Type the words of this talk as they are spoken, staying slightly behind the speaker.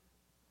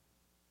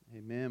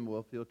Amen. Well,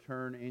 if you'll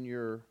turn in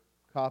your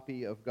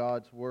copy of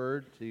God's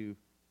Word to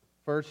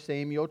 1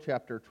 Samuel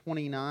chapter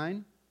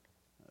 29.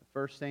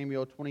 1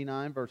 Samuel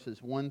 29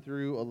 verses 1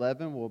 through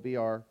 11 will be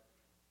our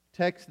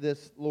text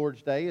this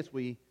Lord's Day as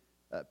we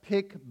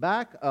pick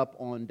back up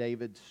on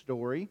David's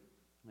story.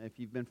 If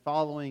you've been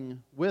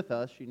following with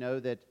us, you know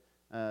that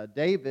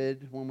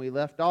David, when we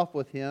left off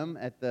with him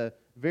at the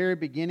very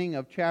beginning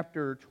of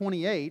chapter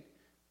 28,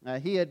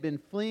 he had been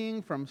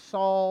fleeing from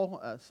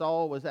Saul.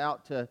 Saul was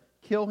out to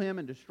kill him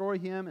and destroy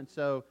him, and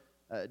so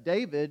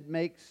David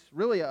makes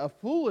really a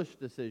foolish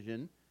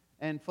decision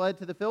and fled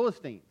to the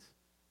Philistines.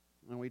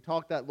 And we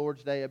talked that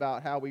Lord's Day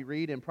about how we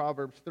read in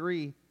Proverbs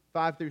 3,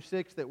 5 through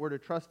 6, that we're to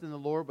trust in the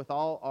Lord with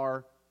all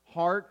our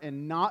heart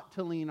and not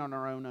to lean on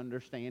our own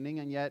understanding.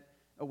 And yet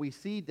we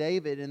see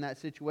David in that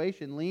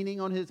situation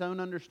leaning on his own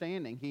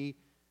understanding. He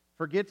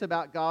forgets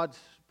about God's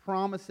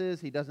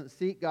promises. He doesn't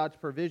seek God's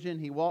provision.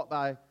 He walked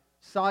by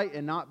sight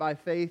and not by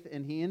faith.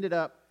 And he ended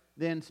up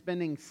then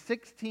spending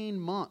 16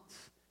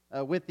 months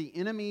with the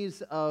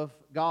enemies of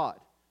God.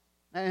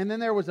 And then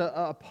there was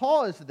a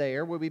pause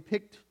there where we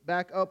picked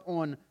back up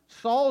on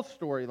Saul's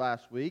story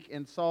last week,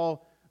 and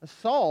Saul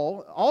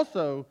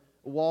also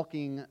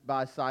walking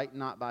by sight,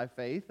 not by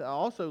faith,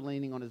 also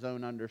leaning on his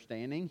own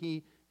understanding.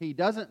 He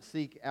doesn't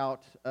seek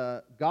out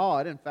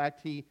God. In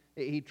fact,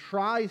 he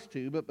tries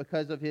to, but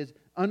because of his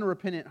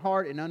unrepentant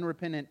heart and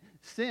unrepentant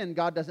sin,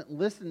 God doesn't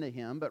listen to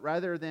him. But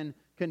rather than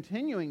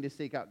continuing to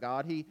seek out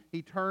God,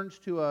 he turns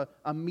to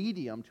a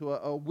medium, to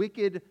a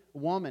wicked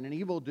woman, an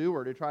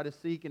evildoer, to try to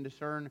seek and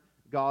discern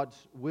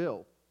God's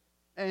will.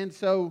 And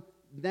so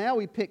now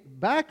we pick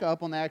back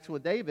up on the action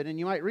with David, and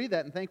you might read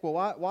that and think,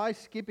 well, why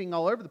skipping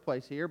all over the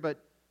place here? But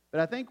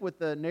I think what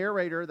the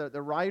narrator,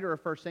 the writer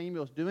of 1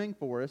 Samuel is doing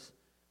for us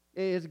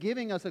is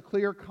giving us a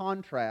clear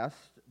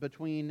contrast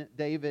between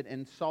David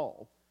and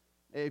Saul.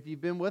 If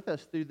you've been with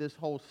us through this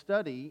whole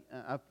study,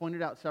 I've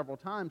pointed out several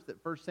times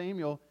that 1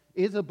 Samuel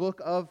is a book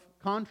of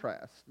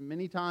contrast.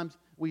 Many times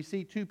we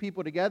see two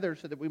people together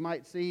so that we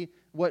might see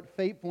what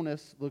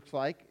faithfulness looks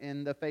like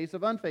in the face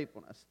of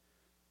unfaithfulness.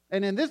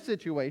 And in this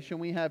situation,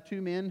 we have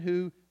two men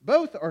who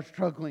both are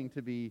struggling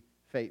to be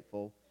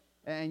faithful,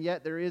 and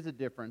yet there is a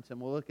difference,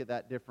 and we'll look at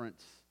that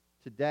difference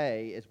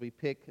today as we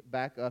pick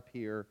back up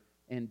here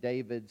in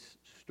David's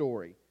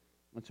story.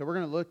 And so we're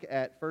going to look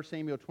at 1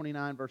 Samuel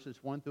 29, verses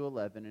 1 through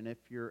 11, and if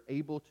you're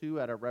able to,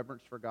 out of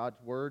reverence for God's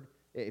Word,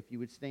 if you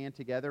would stand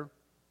together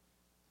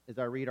as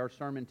I read our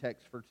sermon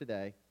text for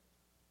today.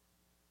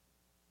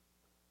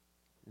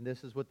 And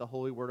this is what the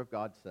Holy Word of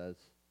God says.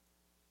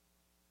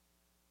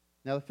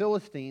 Now the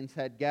Philistines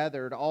had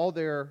gathered all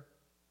their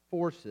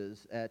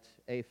forces at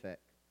Aphek,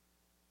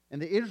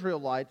 and the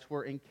Israelites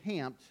were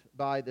encamped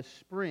by the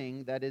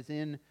spring that is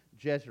in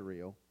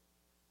Jezreel.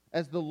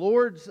 As the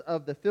lords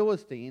of the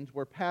Philistines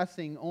were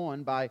passing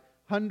on by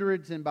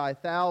hundreds and by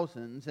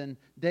thousands, and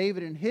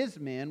David and his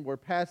men were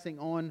passing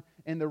on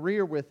in the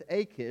rear with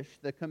Achish,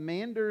 the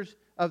commanders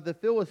of the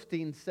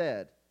Philistines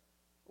said,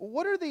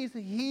 "What are these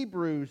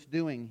Hebrews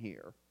doing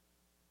here?"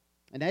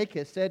 And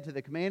Achish said to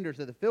the commanders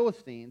of the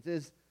Philistines,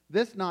 "Is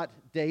this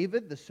not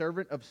David, the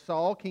servant of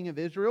Saul, king of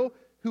Israel,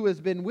 who has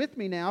been with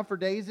me now for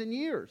days and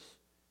years?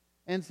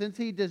 And since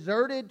he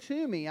deserted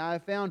to me, I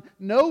have found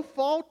no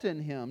fault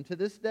in him to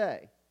this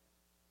day."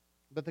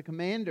 But the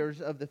commanders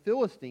of the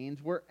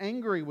Philistines were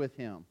angry with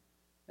him.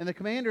 And the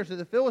commanders of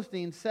the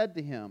Philistines said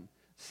to him,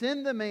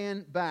 "Send the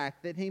man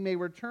back, that he may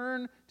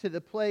return to the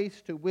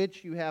place to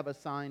which you have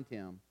assigned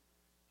him.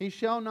 He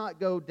shall not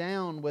go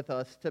down with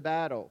us to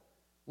battle,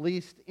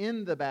 lest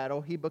in the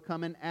battle he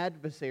become an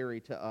adversary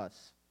to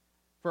us.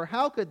 For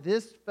how could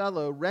this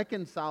fellow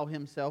reconcile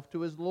himself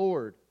to his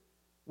Lord?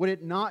 Would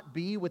it not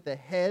be with the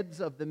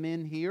heads of the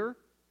men here?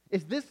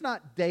 Is this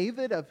not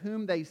David, of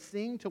whom they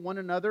sing to one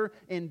another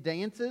in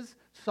dances?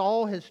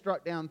 Saul has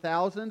struck down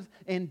thousands,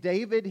 and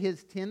David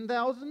his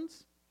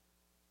 10,000s?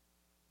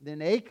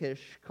 Then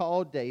Achish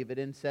called David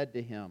and said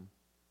to him,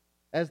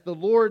 "As the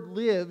Lord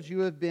lives, you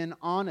have been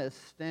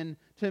honest, and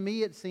to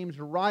me it seems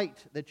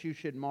right that you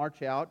should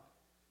march out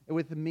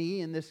with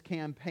me in this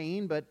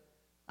campaign, but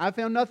I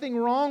found nothing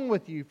wrong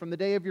with you from the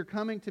day of your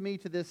coming to me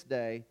to this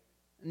day.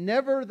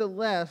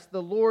 Nevertheless,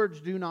 the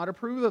lords do not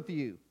approve of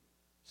you.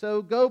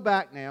 So go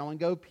back now and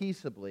go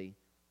peaceably,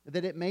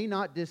 that it may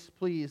not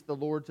displease the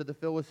lords of the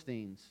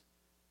Philistines."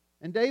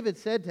 And David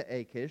said to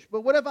Achish,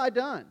 "But what have I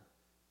done?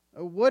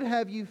 What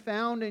have you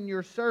found in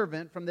your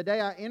servant from the day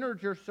I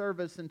entered your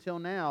service until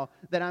now,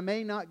 that I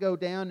may not go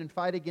down and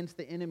fight against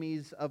the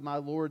enemies of my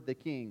lord the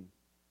king?"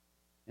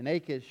 And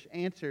Achish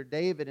answered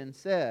David and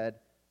said,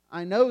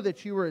 "I know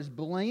that you are as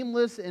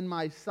blameless in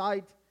my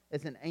sight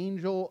as an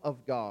angel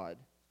of God.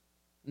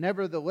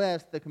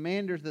 Nevertheless, the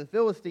commanders of the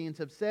Philistines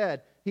have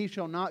said, 'He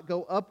shall not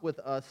go up with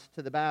us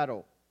to the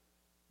battle.'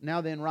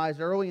 Now then, rise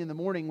early in the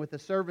morning with the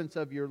servants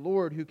of your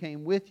Lord who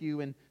came with you,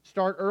 and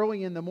start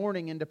early in the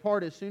morning and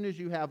depart as soon as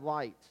you have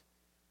light."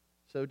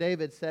 So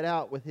David set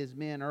out with his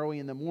men early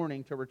in the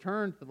morning to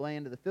return to the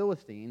land of the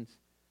Philistines,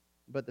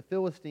 but the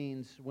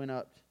Philistines went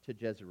up to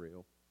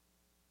Jezreel.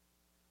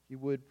 If you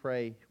would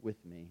pray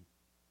with me.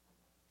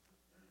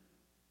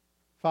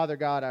 Father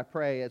God, I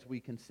pray as we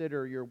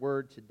consider your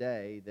word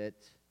today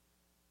that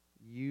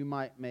you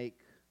might make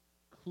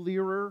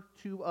clearer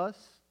to us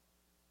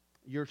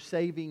your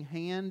saving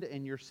hand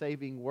and your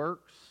saving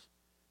works.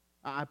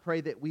 I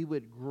pray that we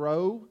would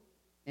grow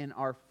in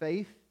our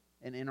faith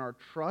and in our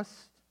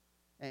trust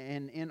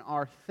and in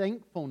our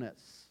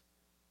thankfulness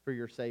for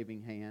your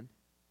saving hand,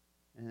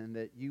 and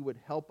that you would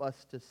help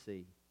us to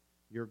see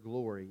your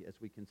glory as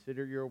we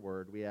consider your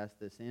word. We ask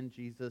this in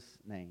Jesus'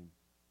 name.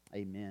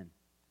 Amen.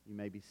 You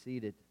may be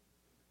seated.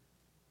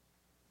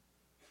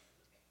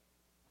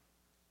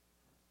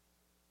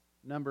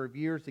 A number of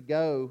years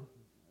ago,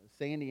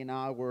 Sandy and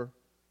I were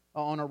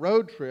on a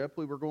road trip.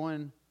 We were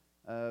going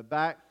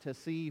back to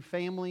see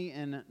family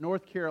in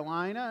North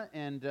Carolina,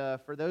 and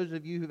for those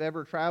of you who've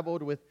ever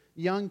traveled with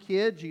young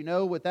kids, you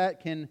know what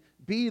that can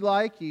be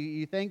like.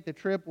 You think the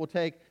trip will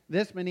take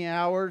this many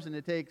hours, and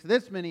it takes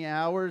this many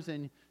hours,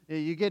 and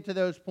you get to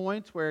those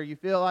points where you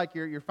feel like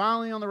you're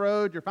finally on the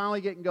road, you're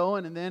finally getting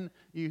going, and then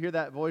you hear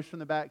that voice from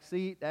the back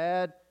seat,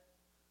 "Dad,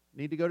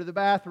 need to go to the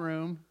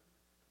bathroom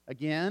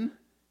again."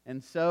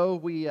 And so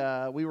we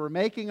were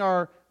making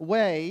our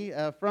way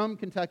from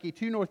Kentucky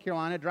to North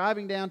Carolina,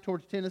 driving down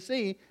towards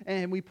Tennessee,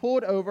 and we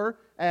pulled over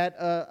at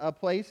a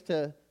place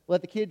to let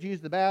the kids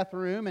use the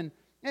bathroom, and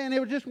it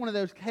was just one of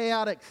those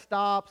chaotic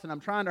stops, and I'm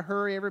trying to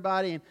hurry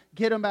everybody and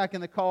get them back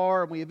in the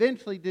car, and we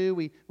eventually do.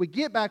 We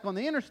get back on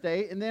the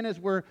interstate, and then as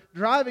we're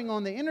driving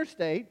on the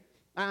interstate,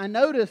 I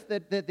noticed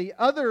that the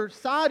other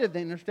side of the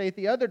interstate,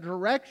 the other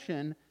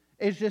direction,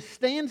 is just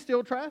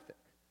standstill traffic.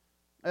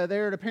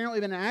 There had apparently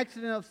been an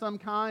accident of some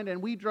kind,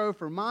 and we drove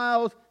for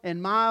miles and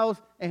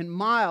miles and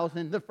miles,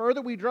 and the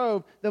further we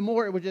drove, the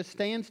more it was just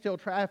standstill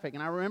traffic.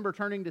 And I remember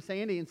turning to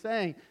Sandy and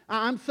saying,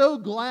 "I'm so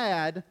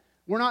glad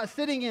we're not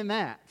sitting in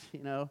that,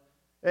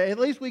 At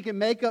least we can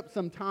make up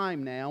some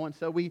time now." And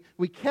so we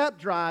kept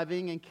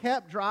driving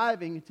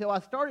until I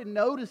started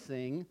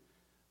noticing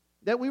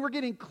that we were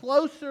getting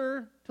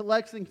closer to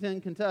Lexington,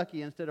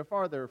 Kentucky, instead of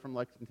farther from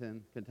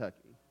Lexington,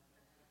 Kentucky.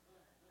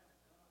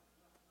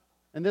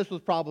 And this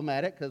was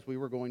problematic because we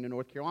were going to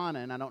North Carolina,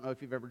 and I don't know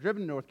if you've ever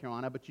driven to North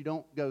Carolina, but you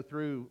don't go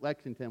through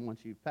Lexington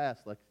once you've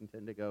passed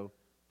Lexington to go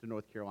to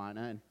North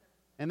Carolina.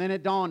 And then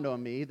it dawned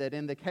on me that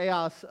in the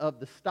chaos of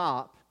the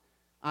stop,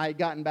 I had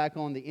gotten back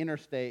on the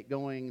interstate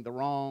going the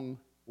wrong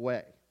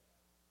way.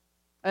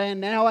 And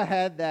now I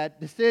had that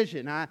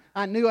decision.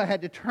 I knew I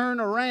had to turn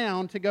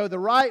around to go the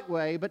right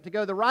way, but to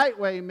go the right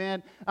way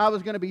meant I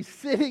was going to be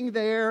sitting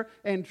there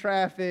in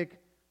traffic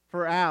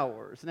for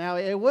hours. Now,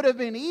 it would have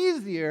been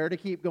easier to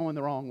keep going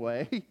the wrong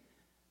way,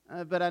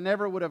 but I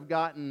never would have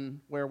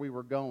gotten where we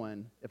were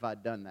going if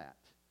I'd done that.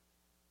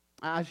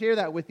 I share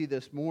that with you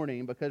this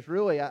morning because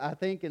really I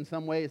think in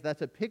some ways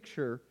that's a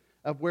picture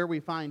of where we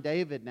find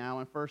David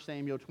now in 1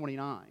 Samuel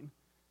 29.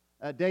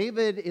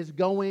 David is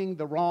going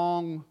the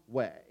wrong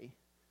way.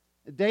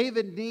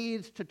 David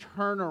needs to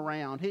turn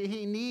around.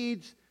 He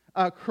needs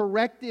a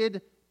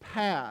corrected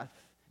path.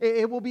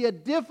 It will be a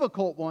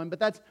difficult one, but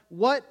that's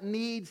what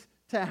needs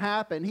to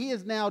happen. He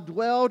has now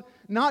dwelled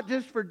not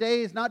just for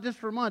days, not just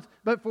for months,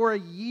 but for a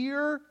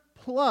year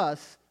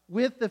plus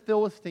with the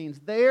Philistines,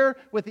 there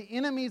with the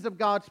enemies of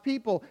God's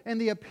people.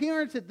 And the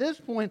appearance at this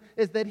point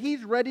is that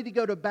he's ready to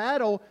go to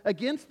battle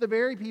against the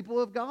very people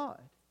of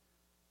God.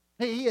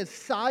 He has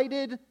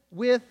sided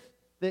with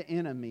the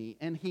enemy,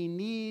 and he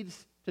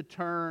needs to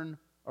turn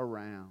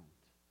around.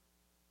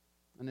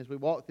 And as we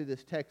walk through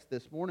this text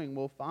this morning,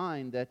 we'll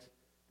find that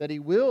he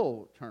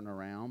will turn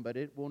around, but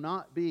it will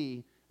not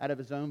be out of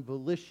his own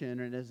volition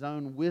and his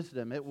own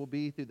wisdom. It will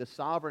be through the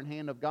sovereign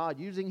hand of God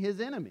using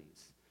his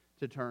enemies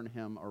to turn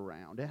him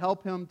around, to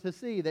help him to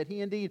see that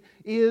he indeed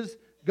is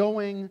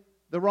going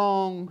the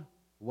wrong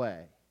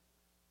way.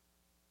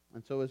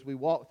 And so as we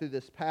walk through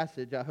this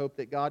passage, I hope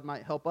that God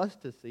might help us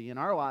to see in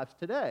our lives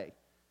today,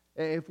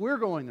 if we're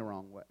going the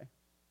wrong way,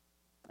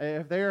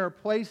 if there are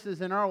places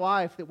in our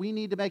life that we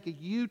need to make a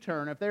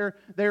U-turn, if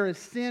there is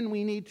sin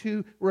we need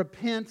to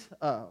repent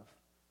of,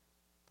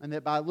 and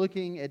that by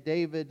looking at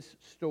David's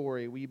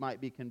story, we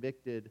might be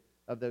convicted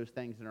of those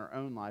things in our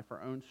own life,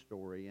 our own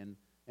story, and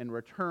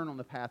return on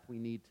the path we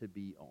need to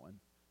be on.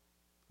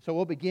 So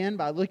we'll begin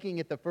by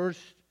looking at the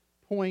first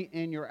point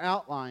in your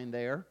outline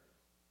there,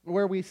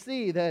 where we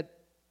see that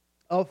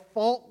a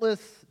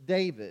faultless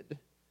David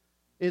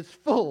is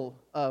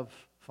full of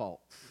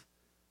faults.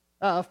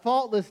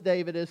 Faultless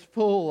David is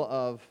full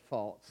of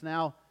faults.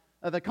 Now,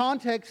 the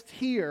context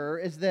here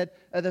is that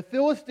the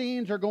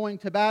Philistines are going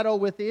to battle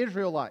with the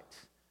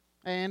Israelites.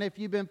 And if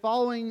you've been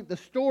following the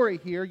story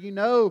here, you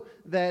know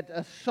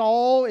that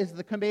Saul is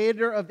the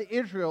commander of the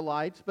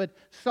Israelites, but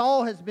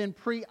Saul has been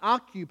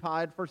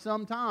preoccupied for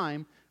some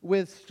time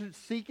with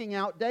seeking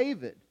out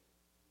David.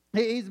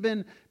 He's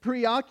been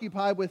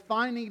preoccupied with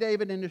finding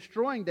David and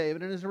destroying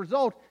David, and as a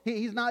result,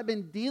 he's not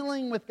been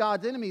dealing with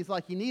God's enemies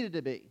like he needed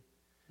to be.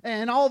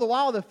 And all the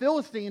while, the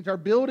Philistines are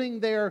building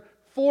their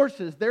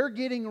forces. They're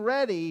getting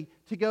ready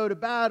to go to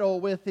battle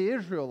with the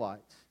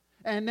Israelites.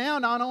 And now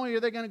not only are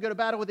they going to go to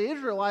battle with the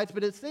Israelites,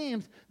 but it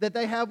seems that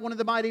they have one of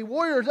the mighty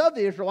warriors of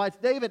the Israelites,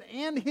 David,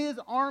 and his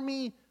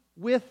army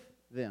with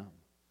them.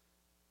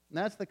 And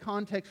that's the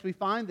context we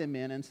find them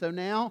in. And so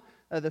now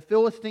the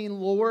Philistine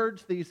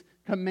lords, these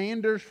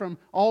commanders from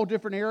all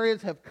different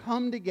areas, have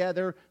come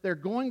together. They're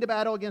going to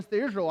battle against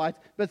the Israelites,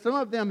 but some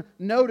of them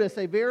notice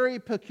a very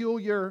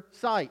peculiar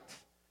sight.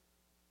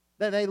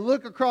 That they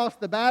look across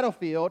the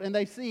battlefield and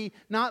they see,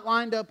 not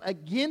lined up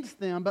against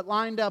them, but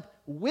lined up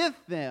with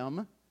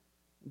them,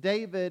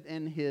 David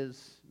and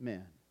his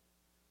men.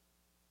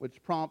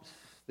 Which prompts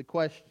the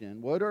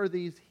question, what are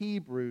these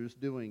Hebrews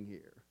doing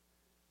here?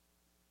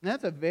 And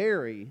that's a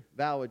very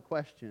valid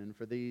question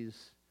for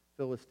these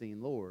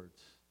Philistine lords.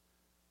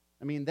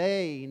 I mean,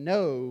 they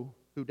know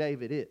who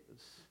David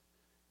is.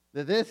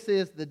 That this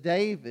is the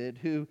David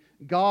who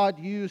God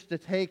used to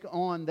take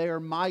on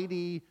their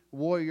mighty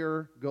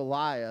warrior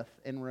Goliath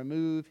and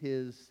remove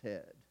his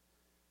head.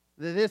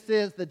 That this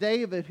is the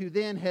David who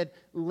then had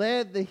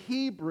led the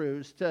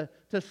Hebrews to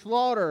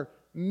slaughter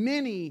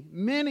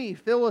many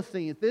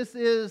Philistines. This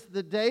is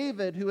the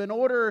David who, in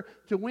order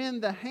to win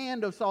the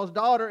hand of Saul's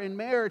daughter in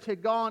marriage,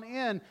 had gone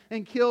in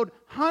and killed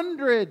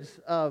hundreds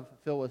of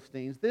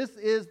Philistines. This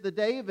is the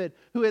David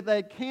who had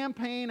led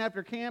campaign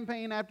after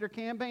campaign after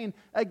campaign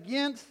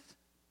against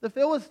the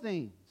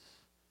Philistines.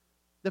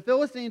 The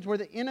Philistines were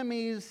the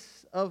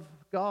enemies of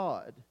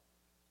God.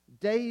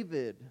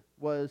 David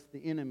was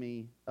the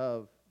enemy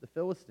of the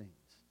Philistines.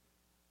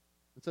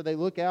 And so they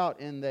look out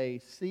and they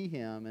see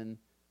him, and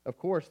of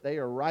course, they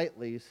are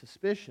rightly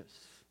suspicious.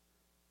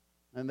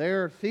 And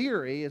their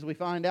theory, as we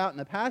find out in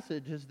the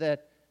passage, is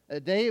that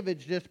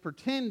David's just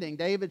pretending,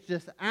 David's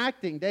just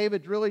acting,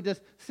 David's really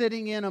just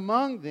sitting in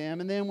among them,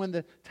 and then when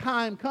the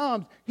time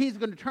comes, he's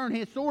going to turn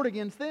his sword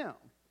against them.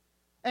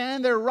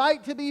 And they're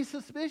right to be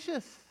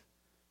suspicious.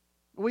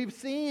 We've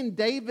seen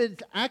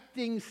David's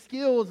acting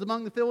skills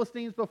among the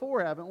Philistines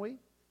before, haven't we?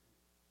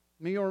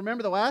 I mean, you'll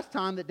remember the last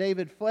time that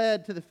David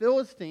fled to the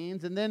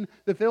Philistines, and then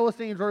the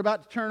Philistines were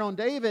about to turn on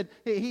David.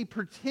 He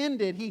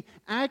pretended, he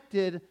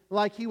acted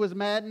like he was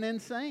mad and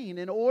insane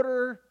in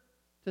order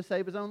to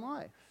save his own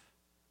life.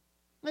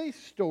 These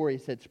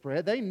stories had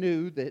spread. They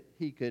knew that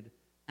he could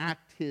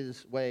act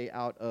his way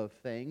out of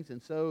things,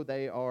 and so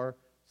they are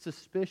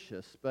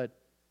suspicious. But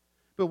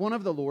one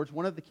of the lords,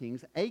 one of the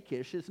kings,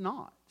 Achish, is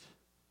not.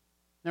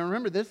 Now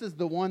remember, this is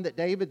the one that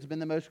David's been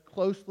the most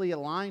closely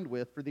aligned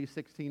with for these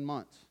 16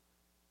 months.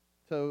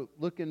 So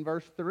look in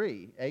verse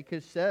 3.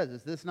 Achish says,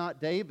 "Is this not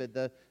David,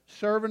 the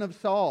servant of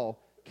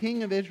Saul,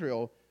 king of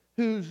Israel,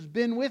 who's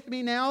been with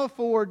me now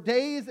for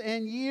days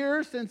and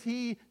years since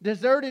he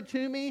deserted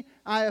to me?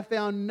 I have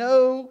found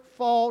no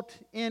fault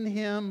in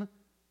him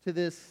to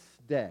this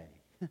day."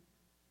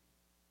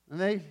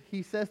 And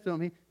he says to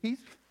him, he's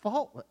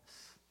faultless.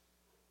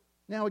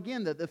 Now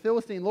again, the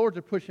Philistine lords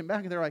are pushing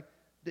back, and they're like,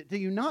 do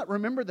you not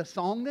remember the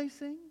song they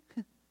sing?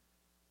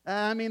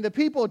 I mean, the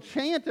people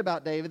chant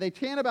about David. They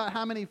chant about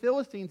how many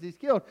Philistines he's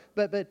killed.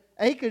 But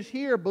Achish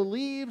here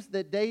believes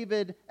that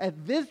David,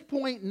 at this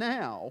point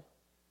now,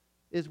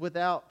 is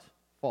without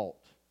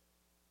fault.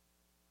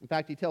 In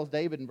fact, he tells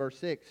David in verse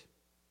 6,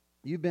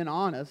 "You've been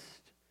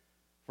honest,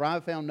 for I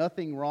have found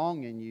nothing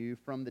wrong in you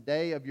from the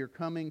day of your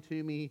coming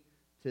to me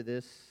to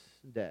this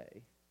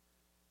day."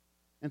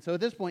 And so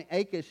at this point,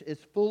 Achish is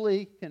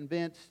fully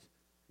convinced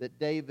that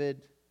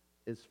David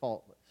is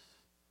faultless.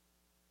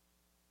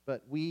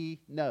 But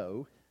we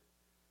know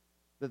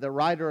that the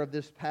writer of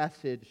this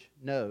passage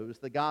knows,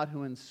 the God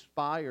who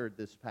inspired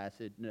this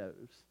passage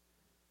knows,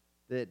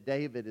 that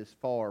David is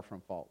far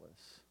from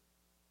faultless.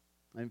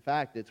 In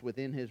fact, it's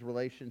within his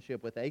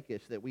relationship with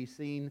Achish that we've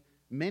seen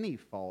many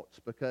faults,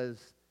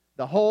 because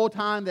the whole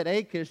time that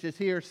Achish is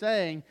here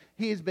saying,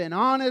 he's been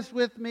honest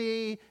with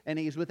me, and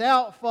he's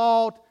without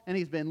fault, and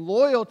he's been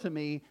loyal to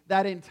me,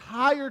 that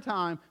entire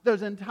time,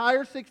 those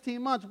entire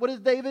 16 months, what has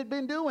David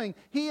been doing?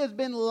 He has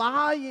been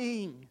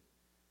lying.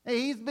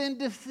 He's been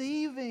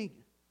deceiving.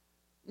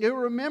 You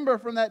remember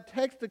from that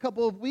text a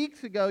couple of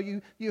weeks ago,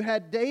 you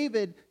had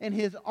David and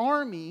his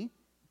army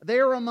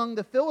there among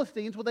the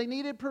Philistines. Well, they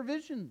needed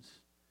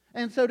provisions.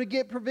 And so to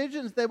get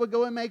provisions, they would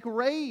go and make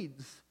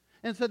raids.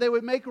 And so they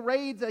would make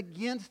raids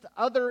against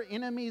other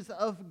enemies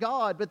of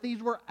God. But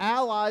these were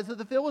allies of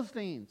the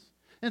Philistines.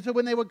 And so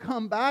when they would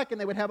come back and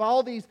they would have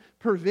all these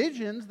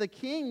provisions, the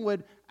king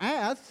would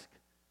ask,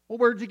 well,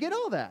 where'd you get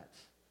all that?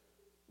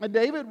 And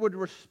David would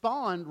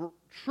respond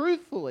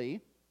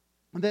truthfully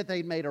that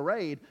they'd made a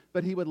raid,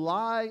 but he would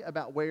lie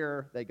about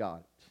where they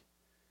got it.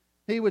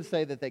 He would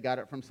say that they got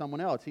it from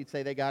someone else. He'd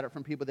say they got it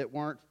from people that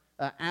weren't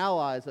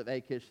allies of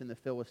Achish and the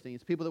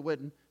Philistines, people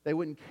that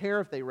wouldn't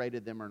care if they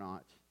raided them or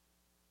not.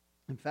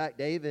 In fact,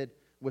 David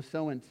was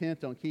so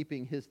intent on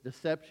keeping his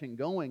deception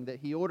going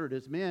that he ordered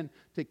his men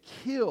to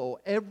kill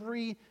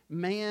every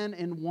man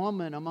and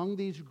woman among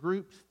these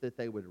groups that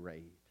they would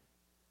raid,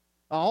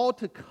 all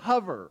to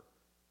cover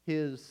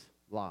his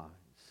lies.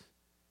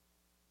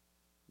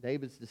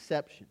 David's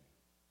deception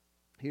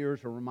here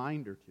is a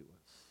reminder to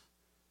us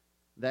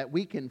that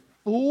we can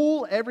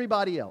fool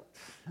everybody else.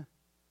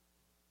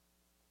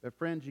 But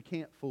friends, you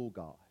can't fool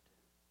God.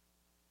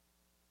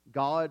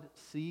 God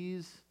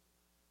sees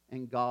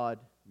and God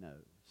knows.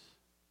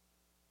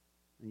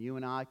 And you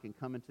and I can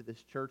come into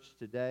this church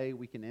today.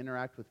 We can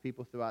interact with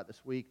people throughout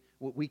this week.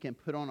 We can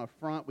put on a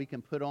front. We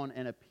can put on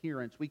an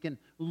appearance. We can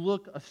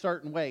look a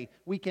certain way.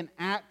 We can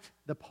act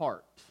the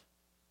part.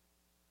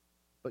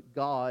 But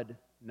God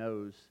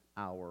knows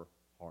our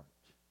heart.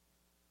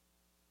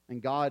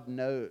 And God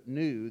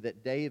knew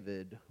that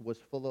David was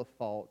full of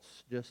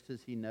faults, just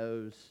as He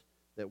knows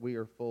that we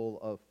are full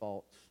of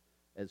faults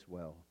as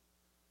well.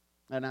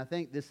 And I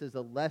think this is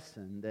a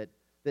lesson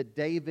that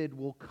David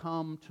will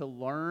come to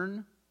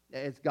learn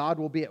as God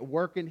will be at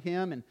work in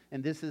him.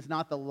 And this is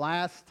not the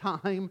last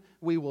time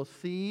we will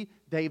see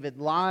David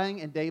lying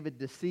and David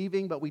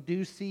deceiving, but we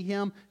do see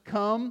him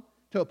come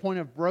to a point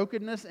of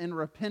brokenness and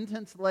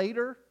repentance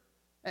later.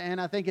 And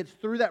I think it's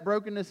through that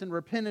brokenness and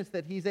repentance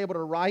that he's able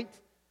to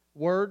write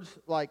words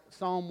like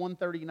Psalm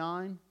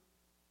 139.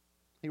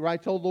 He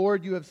writes, "O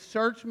Lord, you have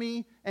searched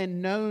me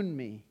and known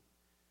me.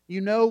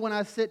 You know when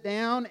I sit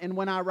down and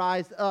when I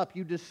rise up.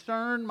 You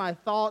discern my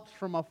thoughts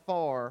from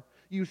afar.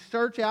 You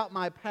search out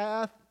my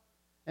path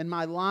and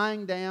my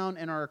lying down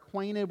and are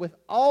acquainted with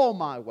all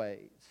my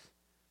ways.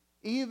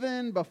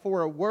 Even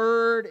before a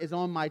word is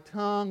on my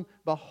tongue,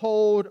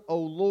 behold, O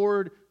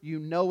Lord, you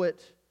know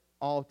it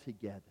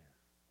altogether."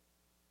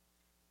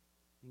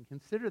 And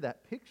consider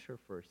that picture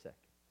for a second.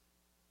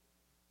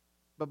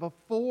 But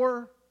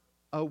before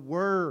a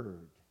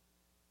word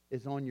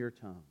is on your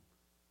tongue,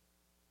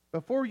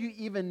 before you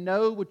even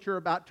know what you're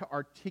about to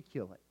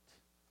articulate,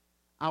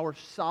 our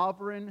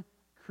sovereign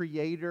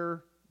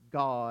Creator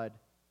God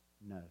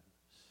knows.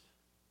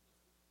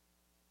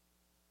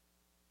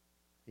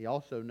 He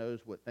also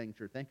knows what things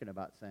you're thinking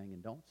about saying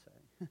and don't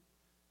say.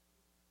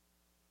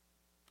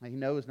 He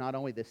knows not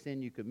only the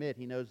sin you commit,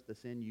 He knows the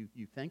sin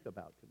you think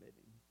about committing.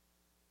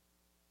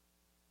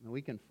 And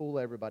we can fool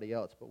everybody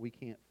else, but we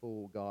can't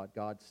fool God.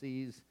 God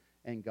sees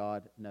and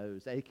God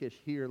knows. Achish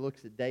here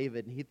looks at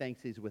David and he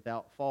thinks he's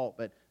without fault,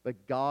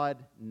 but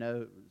God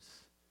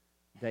knows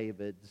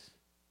David's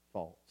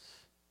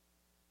faults.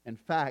 In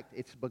fact,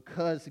 it's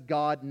because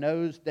God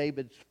knows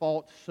David's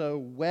faults so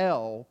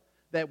well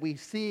that we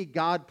see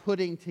God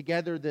putting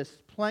together this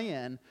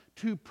plan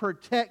to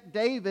protect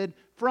David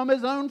from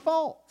his own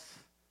faults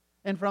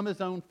and from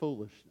his own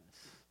foolishness.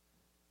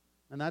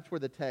 And that's where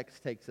the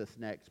text takes us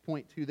next.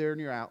 Point 2 there in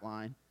your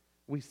outline.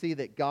 We see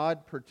that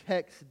God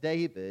protects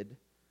David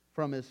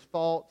from his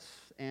faults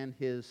and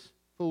his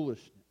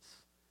foolishness.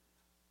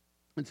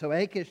 And so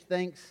Achish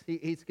thinks,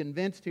 he's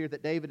convinced here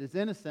that David is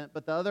innocent,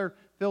 but the other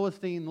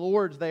Philistine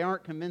lords, they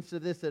aren't convinced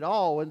of this at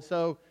all. And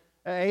so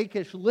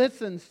Achish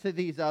listens to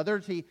these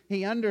others.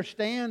 He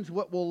understands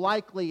what will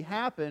likely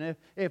happen.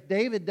 If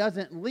David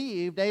doesn't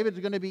leave, David's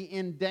going to be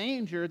in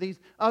danger. These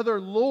other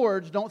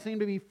lords don't seem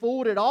to be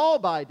fooled at all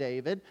by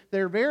David.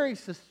 They're very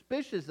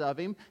suspicious of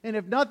him. And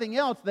if nothing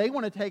else, they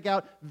want to take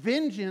out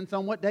vengeance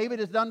on what David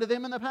has done to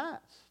them in the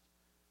past.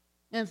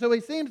 And so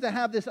he seems to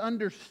have this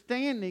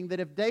understanding that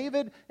if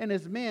David and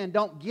his men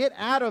don't get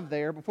out of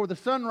there before the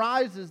sun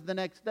rises the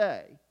next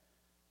day,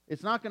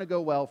 it's not going to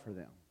go well for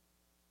them.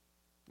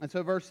 And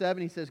so verse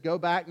 7, he says, "Go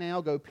back now,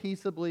 go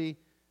peaceably,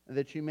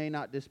 that you may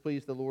not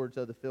displease the lords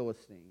of the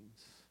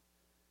Philistines."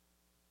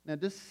 Now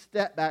just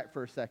step back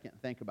for a second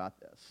and think about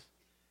this.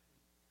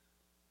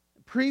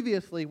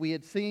 Previously, we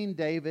had seen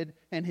David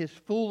and his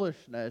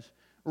foolishness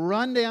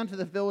run down to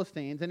the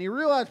Philistines, and he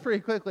realized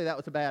pretty quickly that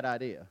was a bad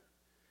idea.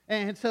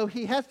 And so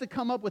he has to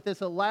come up with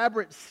this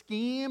elaborate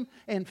scheme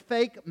and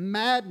fake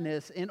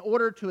madness in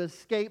order to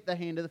escape the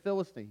hand of the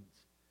Philistines.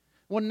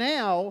 Well,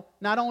 now,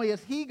 not only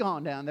has he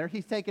gone down there,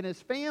 he's taken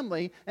his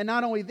family, and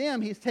not only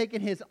them, he's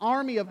taken his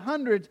army of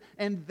hundreds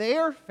and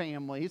their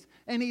families,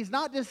 and he's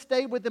not just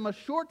stayed with them a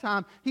short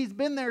time, he's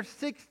been there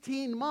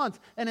 16 months.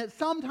 And at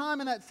some time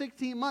in that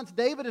 16 months,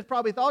 David has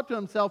probably thought to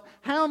himself,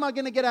 how am I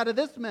going to get out of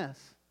this mess?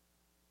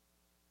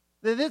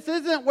 That this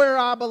isn't where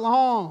I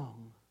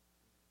belong.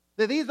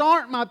 That these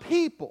aren't my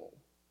people.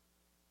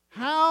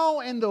 How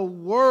in the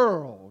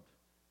world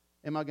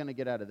am I going to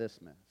get out of this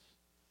mess?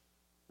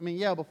 I mean,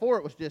 yeah, before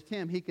it was just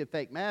him, he could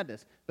fake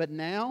madness. But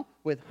now,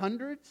 with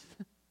hundreds,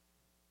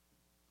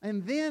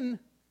 and then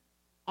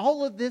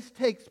all of this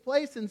takes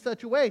place in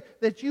such a way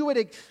that you would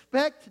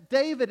expect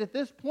David at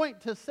this point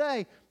to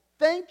say,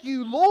 "Thank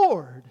you,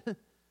 Lord.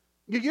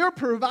 You're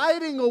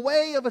providing a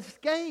way of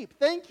escape.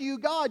 Thank you,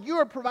 God. You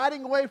are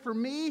providing a way for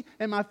me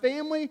and my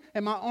family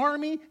and my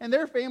army and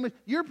their families.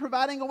 You're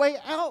providing a way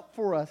out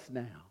for us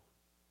now."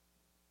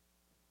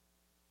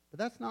 But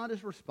that's not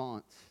his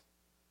response.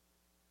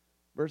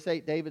 Verse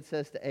 8, David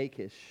says to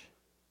Achish,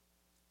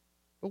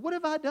 "But what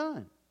have I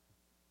done?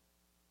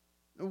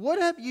 What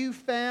have you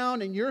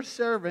found in your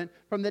servant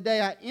from the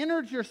day I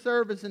entered your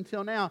service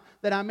until now,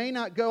 that I may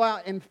not go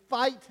out and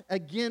fight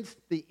against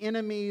the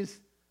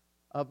enemies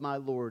of my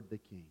Lord the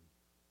king?"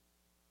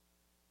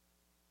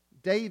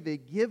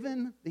 David,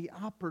 given the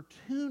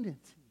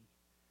opportunity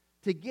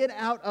to get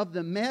out of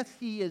the mess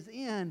he is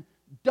in,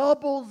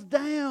 doubles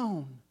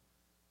down.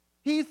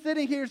 He's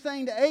sitting here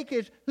saying to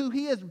Achish, who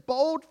he has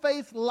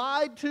bold-faced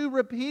lied to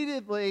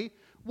repeatedly,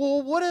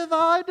 "Well, what have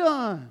I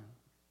done?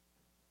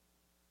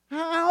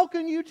 How how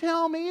can you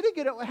tell me to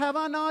get it? Have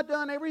I not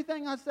done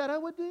everything I said I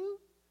would do?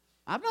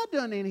 I've not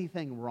done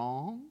anything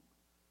wrong.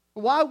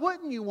 Why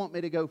wouldn't you want me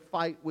to go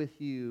fight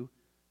with you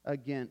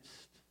against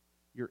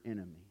your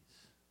enemies?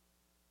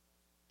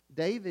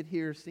 David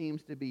here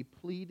seems to be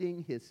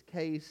pleading his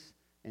case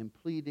and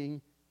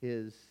pleading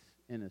his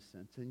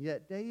innocence. And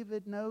yet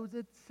David knows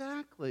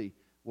exactly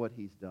what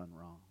he's done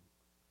wrong.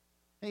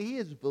 He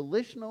has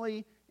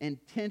volitionally,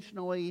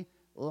 intentionally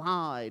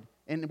lied.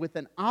 And with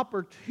an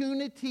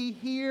opportunity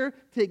here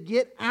to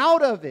get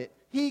out of it,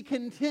 he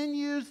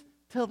continues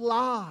to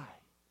lie.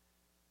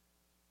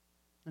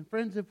 And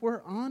friends, if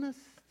we're honest,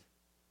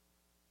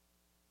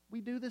 we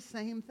do the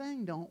same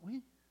thing, don't we?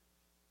 I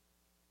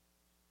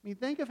mean,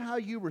 think of how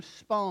you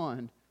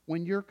respond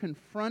when you're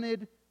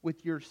confronted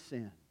with your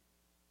sin.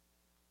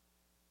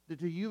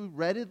 Do you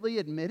readily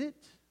admit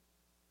it?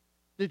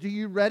 Do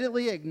you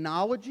readily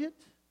acknowledge it?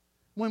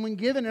 When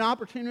given an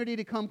opportunity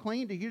to come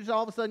clean, do you just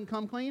all of a sudden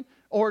come clean?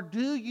 Or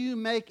do you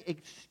make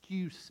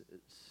excuses?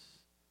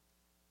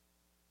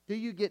 Do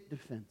you get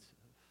defensive?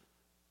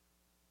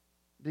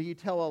 Do you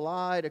tell a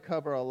lie to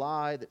cover a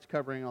lie that's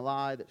covering a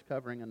lie that's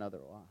covering another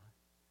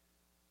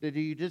lie? Do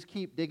you just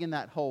keep digging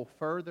that hole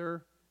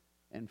further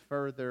and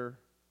further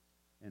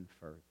and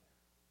further?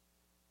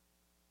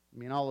 I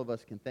mean, all of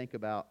us can think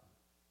about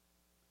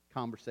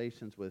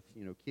conversations with,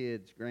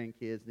 kids,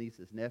 grandkids,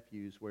 nieces,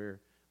 nephews, where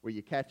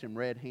you catch them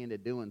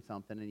red-handed doing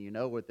something and you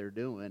know what they're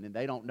doing and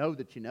they don't know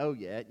that you know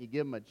yet. You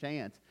give them a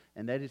chance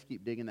and they just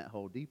keep digging that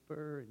hole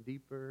deeper and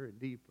deeper and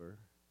deeper.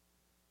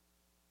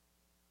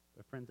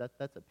 But friends,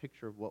 that's a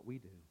picture of what we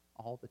do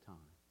all the time.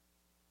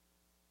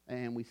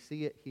 And we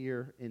see it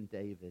here in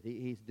David.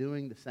 He's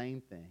doing the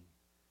same thing.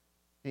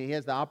 He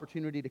has the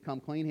opportunity to come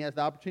clean. He has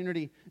the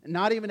opportunity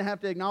not even to have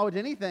to acknowledge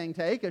anything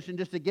to Achish and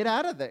just to get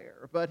out of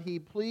there. But he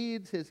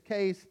pleads his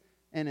case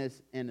and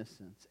his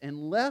innocence.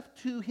 And left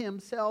to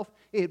himself,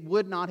 it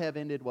would not have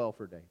ended well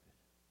for David.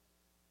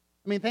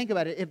 I mean, think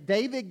about it. If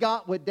David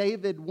got what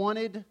David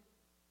wanted,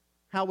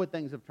 how would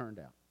things have turned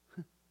out?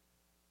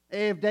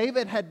 If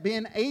David had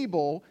been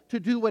able to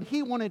do what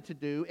he wanted to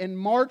do and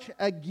march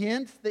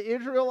against the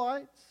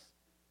Israelites,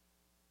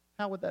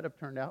 how would that have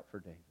turned out for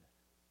David?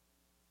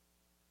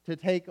 To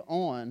take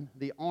on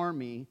the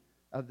army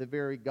of the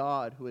very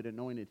God who had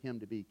anointed him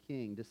to be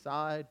king,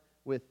 decide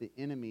with the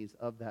enemies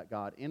of that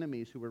God,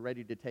 enemies who were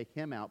ready to take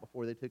him out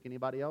before they took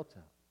anybody else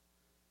out.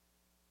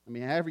 I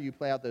mean, however you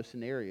play out those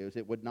scenarios,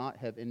 it would not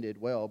have ended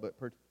well,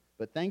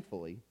 but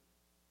thankfully,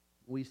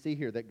 we see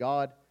here that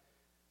God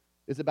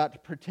is about to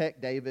protect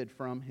David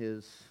from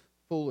his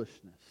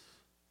foolishness.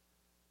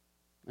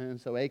 And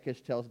so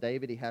Achish tells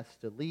David he has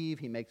to leave.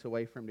 He makes a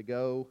way for him to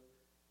go,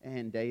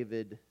 and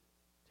David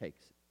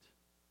takes it.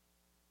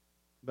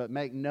 But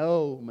make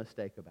no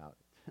mistake about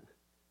it,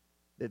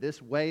 that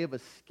this way of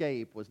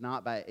escape was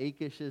not by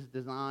Achish's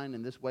design,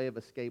 and this way of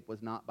escape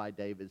was not by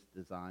David's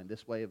design.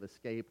 This way of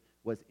escape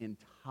was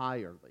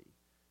entirely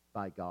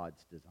by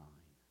God's design.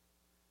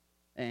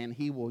 And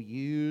he will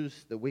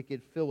use the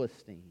wicked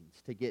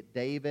Philistines to get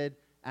David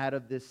out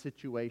of this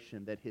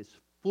situation that his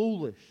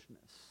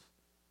foolishness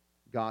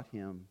got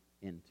him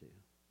into.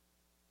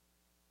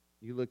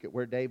 You look at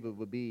where David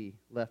would be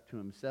left to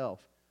himself.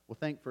 Well,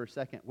 think for a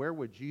second, where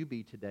would you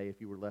be today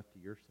if you were left to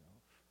yourself?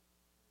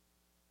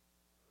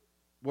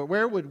 Well,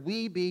 where would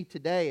we be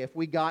today if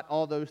we got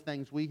all those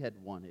things we had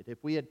wanted?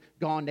 If we had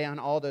gone down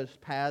all those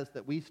paths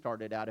that we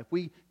started out? If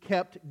we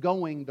kept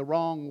going the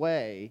wrong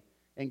way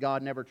and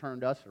God never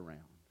turned us around?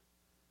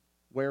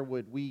 Where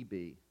would we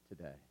be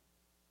today?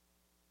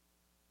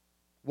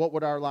 What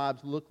would our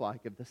lives look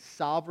like if the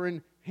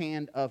sovereign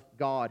hand of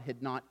God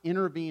had not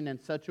intervened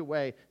in such a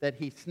way that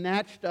He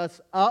snatched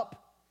us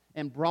up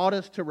and brought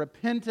us to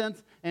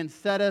repentance and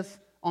set us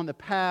on the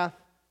path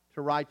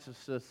to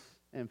righteousness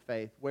and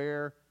faith?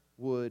 Where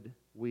would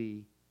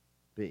we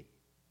be?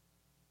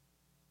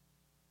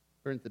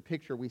 Friends, the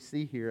picture we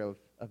see here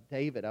of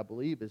David, I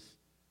believe,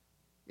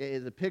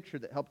 is a picture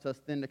that helps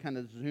us then to kind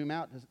of zoom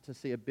out to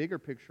see a bigger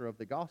picture of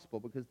the gospel,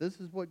 because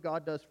this is what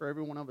God does for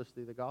every one of us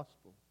through the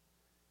gospel.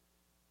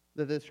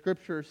 The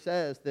Scripture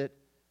says that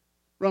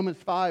Romans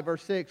 5,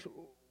 verse 6,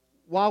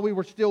 while we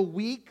were still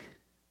weak,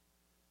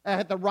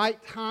 at the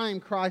right time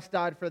Christ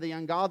died for the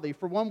ungodly.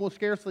 For one will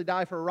scarcely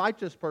die for a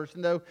righteous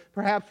person, though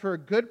perhaps for a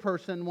good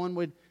person one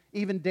would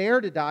even dare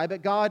to die.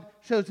 But God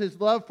shows His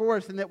love for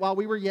us in that while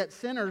we were yet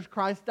sinners,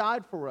 Christ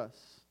died for us.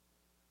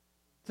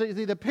 So you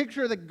see, the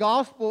picture of the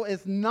gospel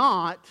is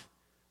not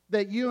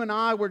that you and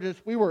I were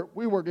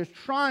just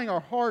trying our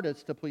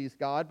hardest to please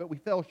God, but we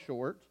fell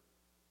short.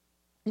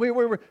 We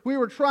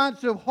were trying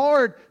so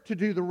hard to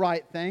do the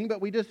right thing, but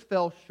we just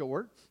fell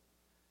short.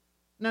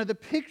 Now, the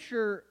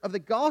picture of the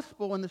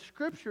gospel in the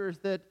Scripture is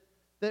that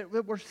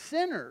we're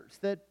sinners,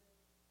 that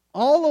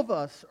all of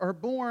us are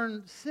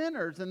born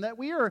sinners, and that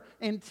we are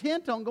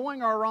intent on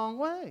going our wrong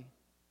way.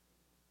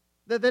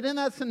 That in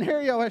that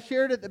scenario I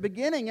shared at the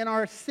beginning, in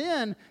our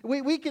sin,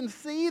 we can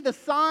see the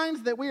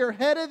signs that we are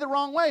headed the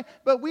wrong way,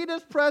 but we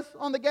just press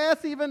on the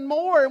gas even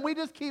more, and we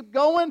just keep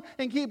going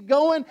and keep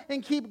going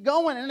and keep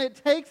going. And it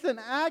takes an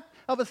act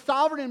of a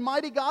sovereign and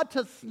mighty God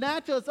to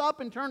snatch us up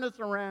and turn us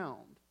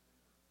around.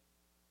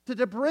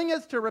 To bring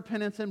us to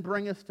repentance and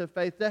bring us to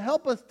faith. To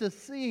help us to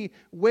see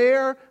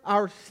where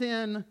our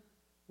sin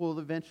will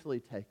eventually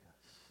take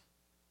us.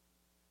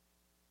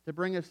 To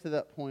bring us to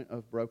that point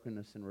of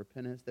brokenness and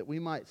repentance, that we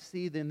might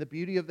see then the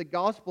beauty of the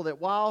gospel,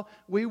 that while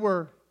we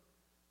were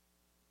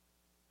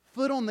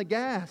foot on the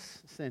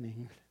gas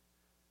sinning,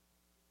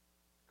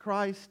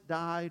 Christ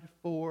died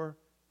for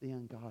the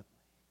ungodly.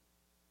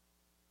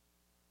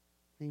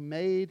 He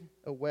made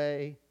a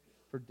way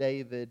for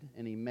David,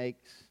 and He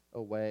makes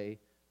a way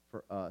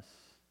for us.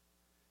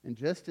 And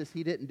just as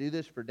He didn't do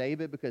this for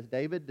David because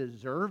David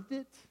deserved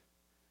it,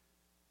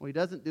 well, He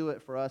doesn't do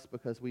it for us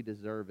because we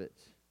deserve it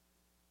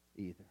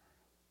either.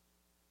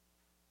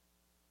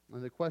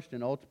 And the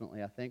question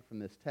ultimately, I think, from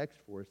this text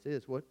for us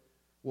is,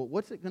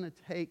 what's it going to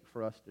take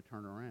for us to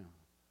turn around?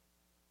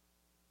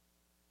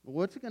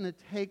 What's it going to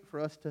take for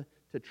us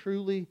to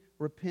truly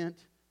repent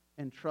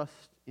and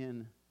trust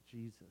in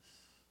Jesus?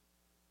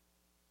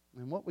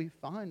 And what we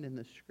find in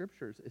the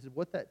Scriptures is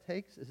what that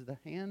takes is the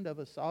hand of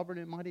a sovereign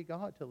and mighty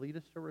God to lead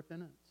us to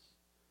repentance.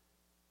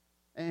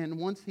 And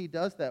once He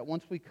does that,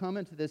 once we come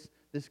into this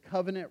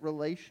covenant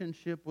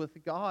relationship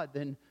with God,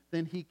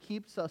 then He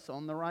keeps us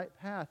on the right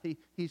path.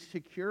 He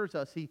secures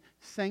us. He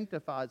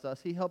sanctifies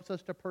us. He helps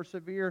us to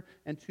persevere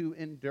and to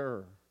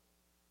endure.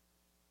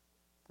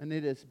 And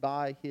it is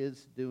by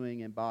His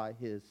doing and by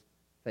His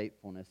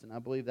faithfulness. And I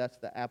believe that's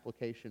the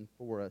application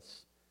for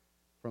us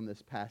from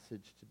this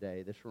passage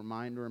today. This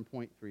reminder in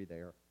point 3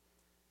 there.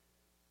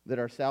 That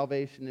our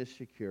salvation is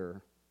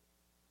secure.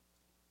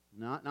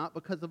 Not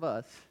because of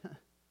us.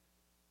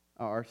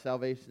 Our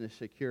salvation is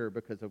secure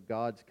because of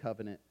God's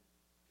covenant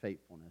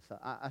faithfulness.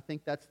 I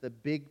think that's the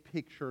big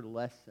picture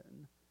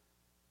lesson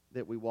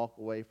that we walk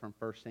away from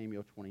 1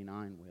 Samuel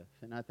 29 with.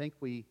 And I think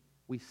we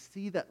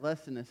see that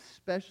lesson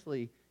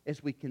especially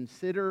as we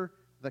consider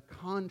the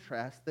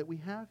contrast that we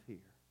have here.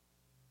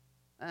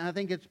 And I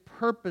think it's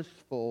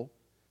purposeful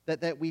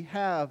that we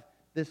have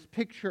this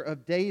picture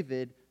of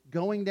David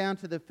going down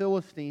to the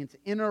Philistines,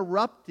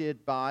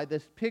 interrupted by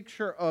this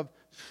picture of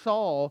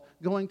Saul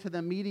going to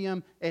the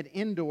medium at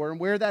Endor, and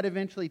where that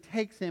eventually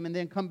takes him, and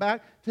then come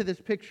back to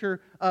this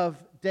picture of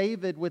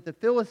David with the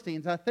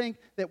Philistines. I think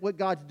that what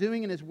God's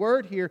doing in His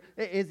Word here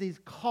is He's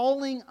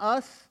calling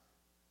us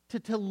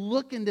to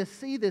look and to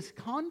see this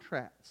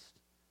contrast.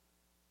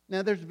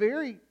 Now, there's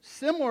very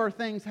similar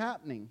things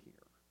happening here.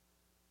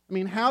 I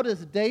mean, how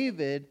does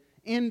David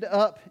end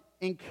up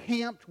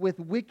encamped with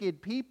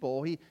wicked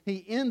people?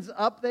 He ends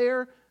up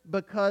there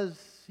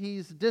because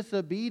he's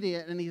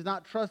disobedient and he's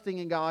not trusting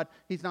in God.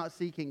 He's not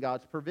seeking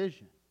God's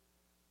provision.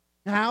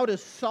 How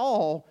does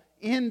Saul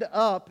end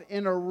up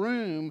in a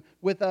room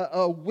with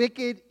a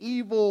wicked,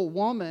 evil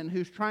woman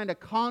who's trying to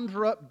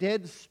conjure up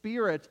dead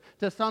spirits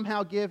to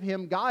somehow give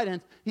him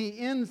guidance? He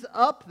ends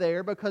up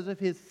there because of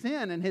his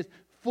sin and his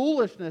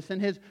foolishness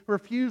and his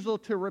refusal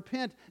to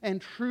repent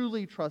and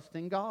truly trust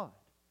in God.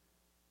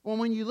 Well,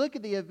 when you look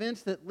at the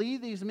events that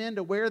lead these men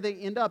to where they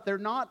end up, they're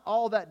not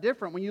all that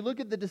different. When you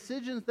look at the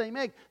decisions they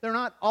make, they're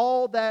not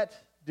all that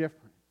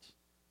different.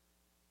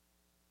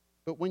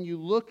 But when you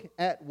look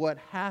at what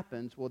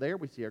happens, well, there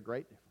we see a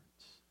great difference.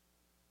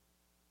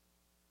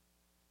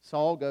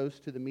 Saul goes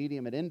to the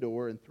medium at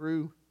Endor, and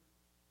through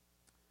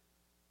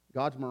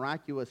God's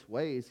miraculous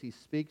ways, He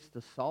speaks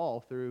to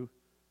Saul through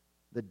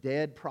the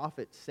dead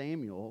prophet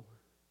Samuel,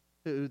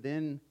 who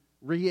then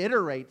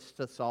reiterates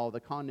to Saul the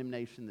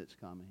condemnation that's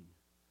coming.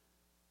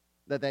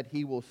 That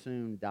he will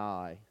soon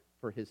die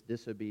for his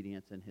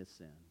disobedience and his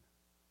sin.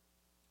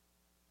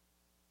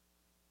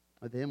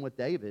 But then with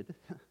David,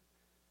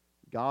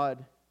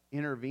 God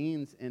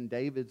intervenes in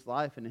David's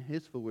life and in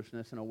his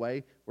foolishness in a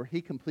way where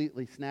He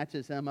completely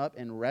snatches him up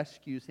and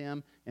rescues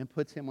him and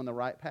puts him on the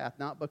right path,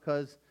 not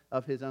because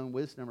of his own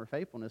wisdom or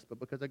faithfulness, but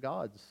because of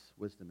God's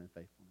wisdom and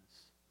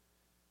faithfulness.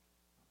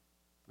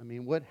 I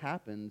mean, what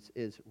happens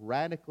is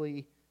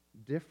radically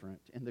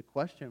different, and the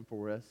question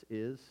for us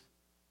is,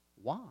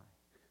 why?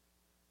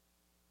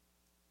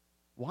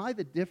 Why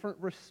the different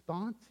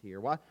response here?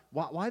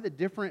 Why the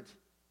different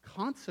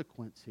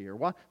consequence here?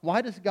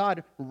 Why does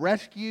God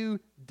rescue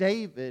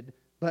David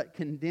but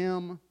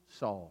condemn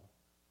Saul?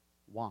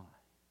 Why?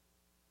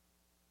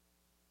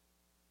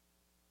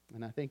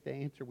 And I think the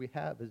answer we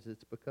have is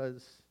it's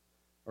because,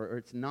 or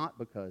it's not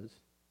because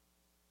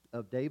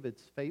of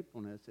David's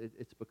faithfulness.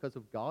 It's because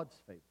of God's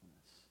faithfulness.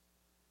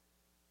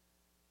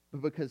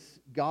 But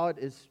because God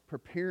is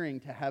preparing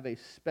to have a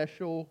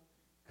special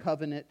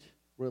covenant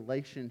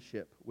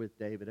relationship with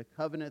David, a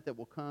covenant that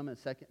will come in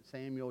 2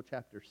 Samuel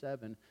chapter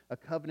 7, a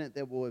covenant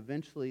that will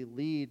eventually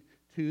lead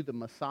to the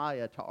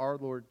Messiah, to our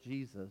Lord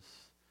Jesus,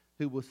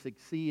 who will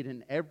succeed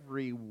in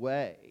every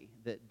way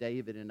that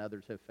David and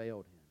others have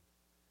failed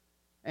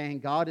in.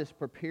 And God is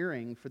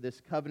preparing for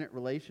this covenant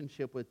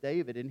relationship with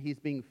David, and He's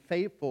being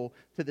faithful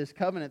to this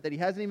covenant that He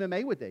hasn't even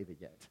made with David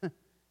yet.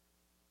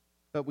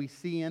 But we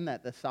see in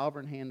that the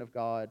sovereign hand of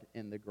God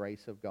and the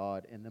grace of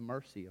God and the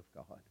mercy of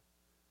God.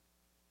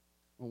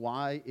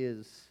 Why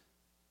is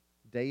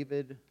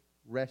David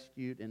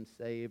rescued and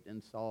saved,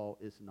 and Saul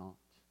is not?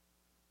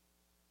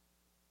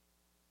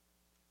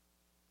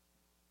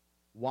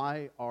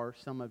 Why are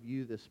some of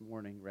you this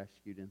morning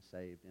rescued and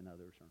saved and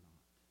others are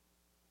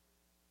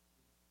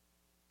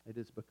not? It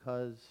is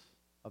because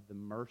of the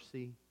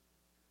mercy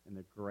and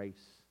the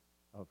grace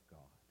of God.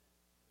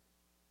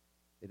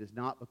 It is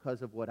not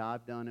because of what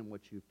I've done and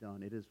what you've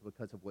done. It is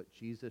because of what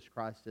Jesus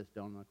Christ has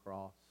done on the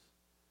cross.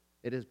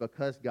 It is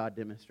because God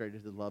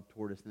demonstrated His love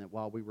toward us, and that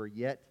while we were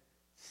yet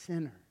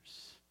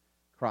sinners,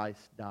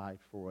 Christ died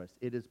for us.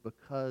 It is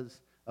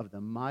because of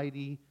the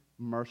mighty,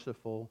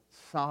 merciful,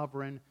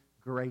 sovereign,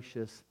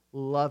 gracious,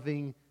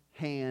 loving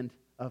hand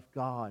of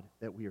God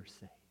that we are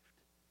saved.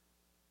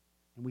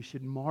 And we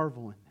should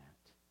marvel in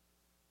that.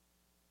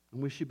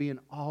 And we should be in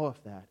awe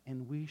of that.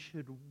 And we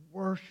should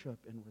worship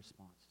in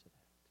response to that.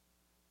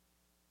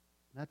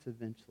 That's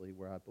eventually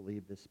where I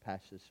believe this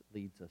passage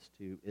leads us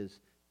to, is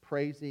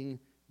praising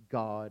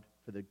God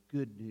for the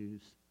good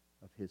news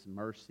of His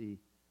mercy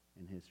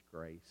and His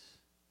grace.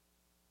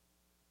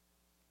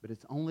 But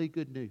it's only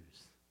good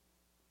news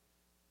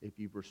if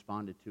you've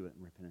responded to it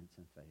in repentance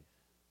and faith.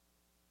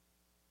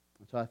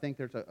 And so I think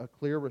there's a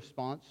clear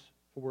response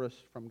for us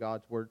from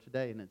God's Word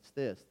today, and it's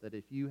this, that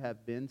if you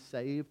have been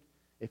saved,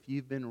 if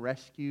you've been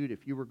rescued,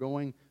 if you were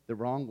going the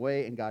wrong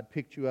way and God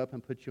picked you up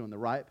and put you on the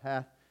right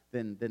path,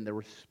 then the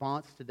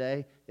response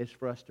today is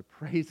for us to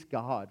praise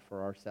God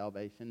for our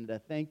salvation, and to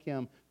thank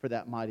Him for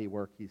that mighty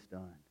work He's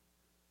done.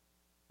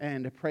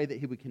 And to pray that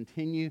He would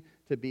continue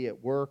to be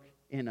at work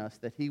in us,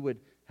 that He would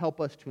help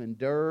us to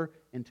endure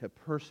and to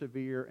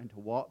persevere and to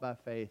walk by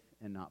faith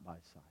and not by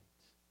sight.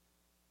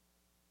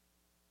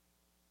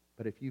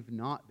 But if you've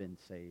not been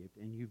saved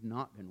and you've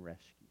not been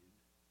rescued,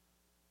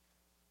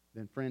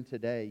 then friend,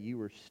 today you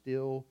are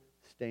still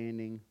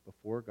standing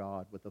before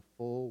God with the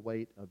full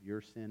weight of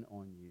your sin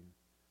on you.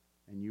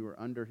 And you are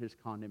under His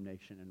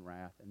condemnation and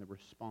wrath. And the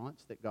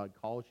response that God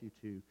calls you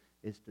to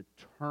is to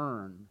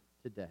turn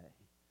today,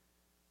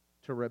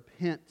 to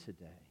repent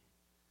today,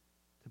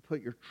 to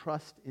put your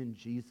trust in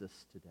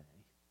Jesus today,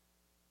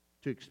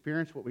 to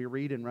experience what we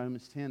read in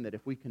Romans 10, that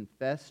if we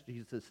confess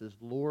Jesus as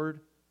Lord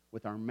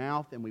with our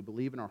mouth and we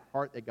believe in our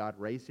heart that God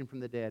raised Him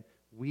from the dead,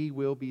 we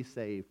will be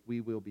saved,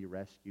 we will be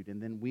rescued.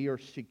 And then we are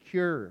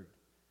secured,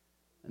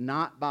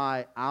 not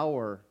by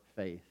our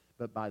faith,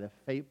 but by the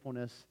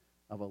faithfulness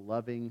of a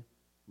loving,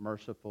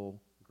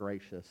 merciful,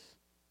 gracious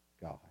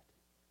God.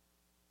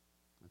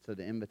 And so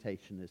the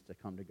invitation is to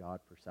come to God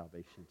for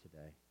salvation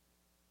today.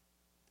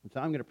 And so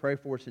I'm going to pray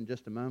for us in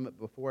just a moment.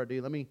 Before I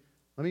do, let me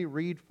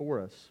read for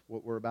us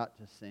what we're about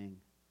to sing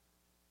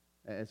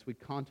as we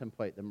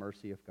contemplate the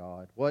mercy of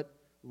God. What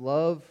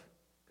love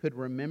could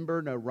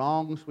remember no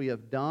wrongs we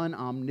have done,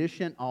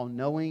 omniscient,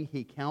 all-knowing,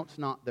 He counts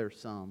not their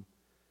sum.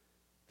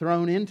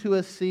 Thrown into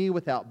a sea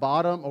without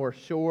bottom or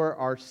shore,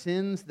 our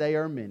sins, they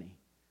are many.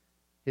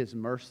 His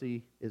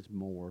mercy is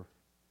more.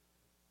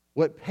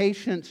 What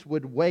patience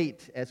would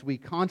wait as we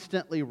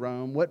constantly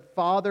roam, what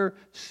Father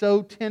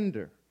so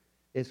tender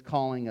is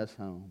calling us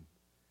home.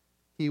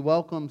 He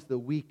welcomes the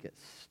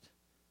weakest,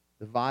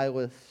 the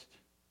vilest,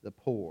 the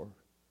poor.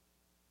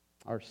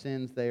 Our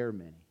sins, they are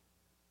many.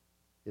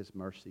 His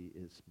mercy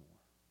is more.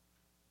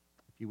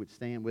 If you would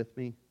stand with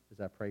me as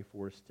I pray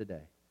for us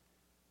today.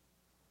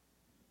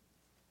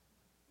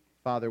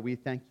 Father, we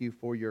thank You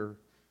for Your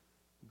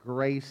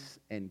grace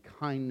and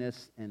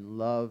kindness and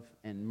love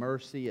and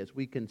mercy. As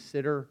we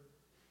consider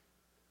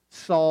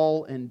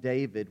Saul and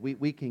David,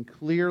 we can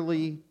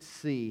clearly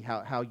see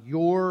how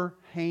Your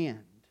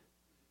hand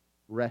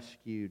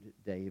rescued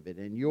David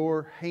and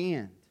Your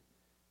hand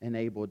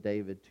enabled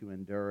David to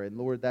endure. And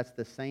Lord, that's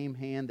the same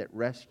hand that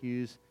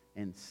rescues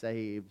and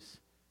saves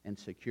and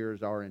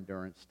secures our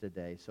endurance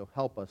today. So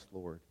help us,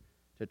 Lord,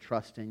 to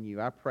trust in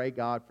You. I pray,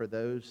 God, for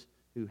those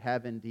who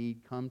have indeed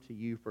come to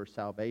You for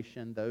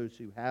salvation, those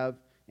who have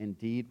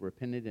indeed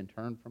repented and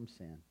turned from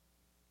sin.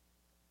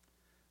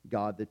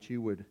 God, that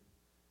You would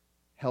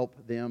help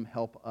them,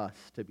 help us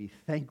to be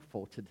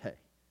thankful today,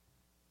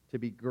 to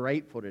be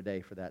grateful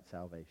today for that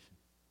salvation.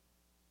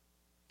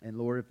 And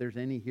Lord, if there's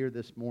any here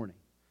this morning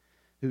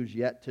who's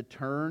yet to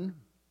turn,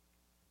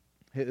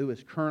 who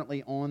is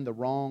currently on the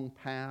wrong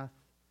path,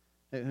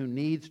 who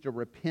needs to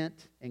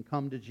repent and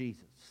come to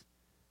Jesus,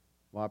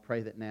 well, I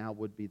pray that now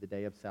would be the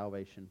day of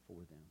salvation for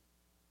them.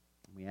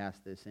 And we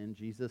ask this in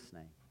Jesus'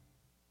 name.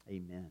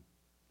 Amen.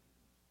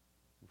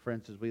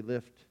 Friends, as we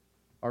lift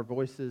our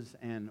voices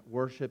and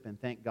worship and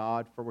thank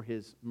God for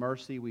His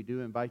mercy, we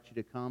do invite you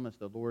to come as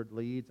the Lord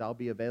leads. I'll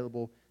be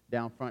available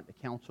down front to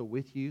counsel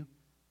with you.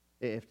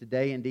 If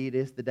today indeed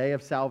is the day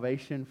of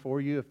salvation for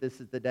you, if this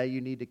is the day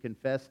you need to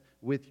confess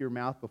with your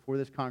mouth before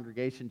this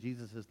congregation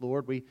Jesus is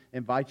Lord, we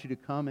invite you to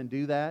come and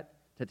do that,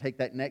 to take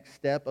that next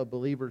step of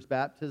believer's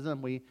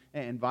baptism. We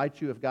invite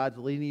you, if God's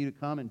leading you, to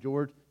come and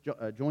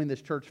join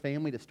this church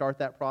family to start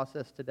that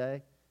process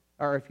today.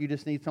 Or if you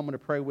just need someone to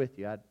pray with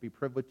you, I'd be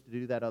privileged to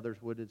do that. Others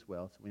would as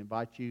well. So we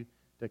invite you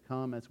to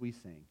come as we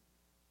sing.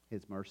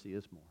 His mercy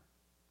is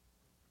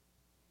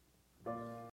more.